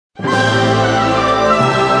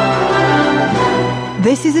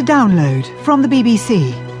This is a download from the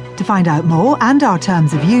BBC. To find out more and our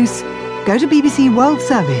terms of use, go to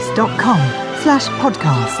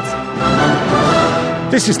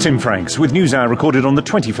bbcworldservice.com/podcasts. This is Tim Franks with Newshour recorded on the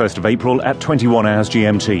 21st of April at 21 hours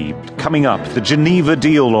GMT. Coming up, the Geneva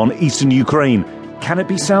deal on eastern Ukraine. Can it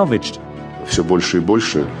be salvaged?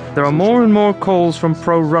 There are more and more calls from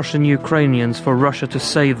pro-Russian Ukrainians for Russia to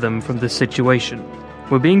save them from this situation.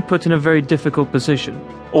 We're being put in a very difficult position.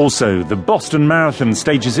 Also, the Boston Marathon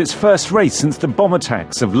stages its first race since the bomb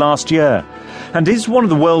attacks of last year. And is one of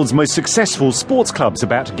the world's most successful sports clubs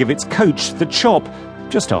about to give its coach the chop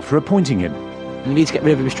just after appointing him? We need to get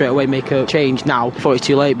rid of him straight away, make a change now before it's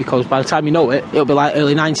too late, because by the time you know it, it'll be like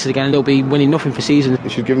early 90s again and they'll be winning nothing for season. You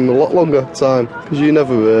should give him a lot longer time, because you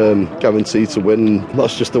never guarantee to win.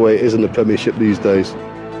 That's just the way it is in the Premiership these days.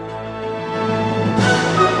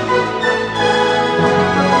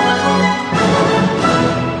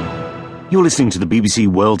 You're listening to the BBC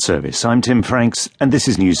World Service. I'm Tim Franks, and this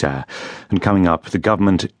is Newshour. And coming up, the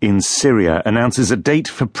government in Syria announces a date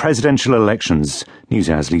for presidential elections.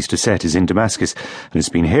 Newshour's Lyse Doucet is in Damascus and has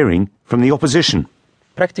been hearing from the opposition.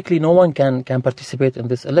 Practically no one can participate in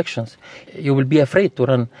these elections. You will be afraid to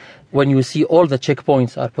run when you see all the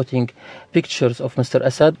checkpoints are putting pictures of Mr.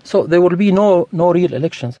 Assad. So there will be no real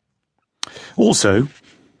elections. Also,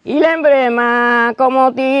 The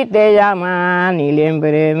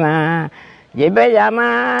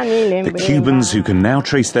Cubans who can now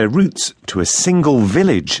trace their roots to a single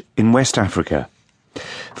village in West Africa.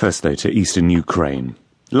 First, though, to eastern Ukraine.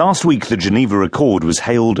 Last week, the Geneva Accord was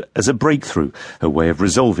hailed as a breakthrough, a way of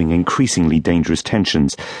resolving increasingly dangerous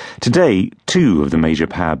tensions. Today, two of the major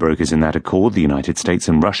power brokers in that accord, the United States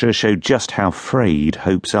and Russia, showed just how frayed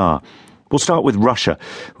hopes are. We'll start with Russia,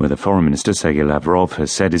 where the Foreign Minister Sergei Lavrov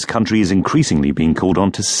has said his country is increasingly being called on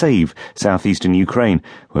to save southeastern Ukraine,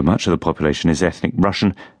 where much of the population is ethnic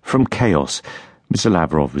Russian, from chaos. Mr.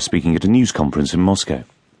 Lavrov was speaking at a news conference in Moscow.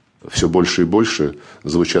 Все больше и больше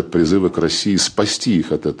звучат призывы к России спасти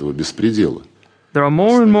их от этого беспредела. There are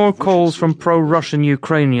more and more calls from pro-Russian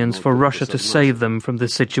Ukrainians for Russia to save them from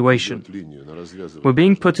this situation. We're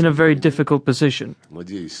being put in a very difficult position.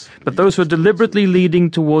 But those who are deliberately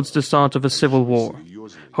leading towards the start of a civil war,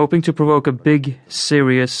 hoping to provoke a big,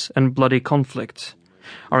 serious and bloody conflict,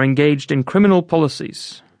 are engaged in criminal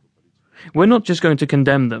policies. We're not just going to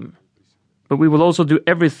condemn them, but we will also do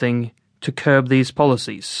everything to curb these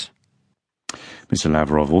policies. Mr.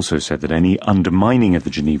 Lavrov also said that any undermining of the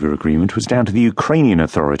Geneva Agreement was down to the Ukrainian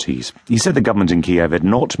authorities. He said the government in Kiev had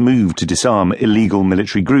not moved to disarm illegal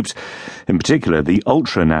military groups, in particular the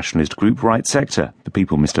ultra-nationalist group Right Sector, the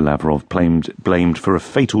people Mr. Lavrov blamed for a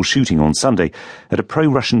fatal shooting on Sunday at a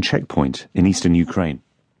pro-Russian checkpoint in eastern Ukraine.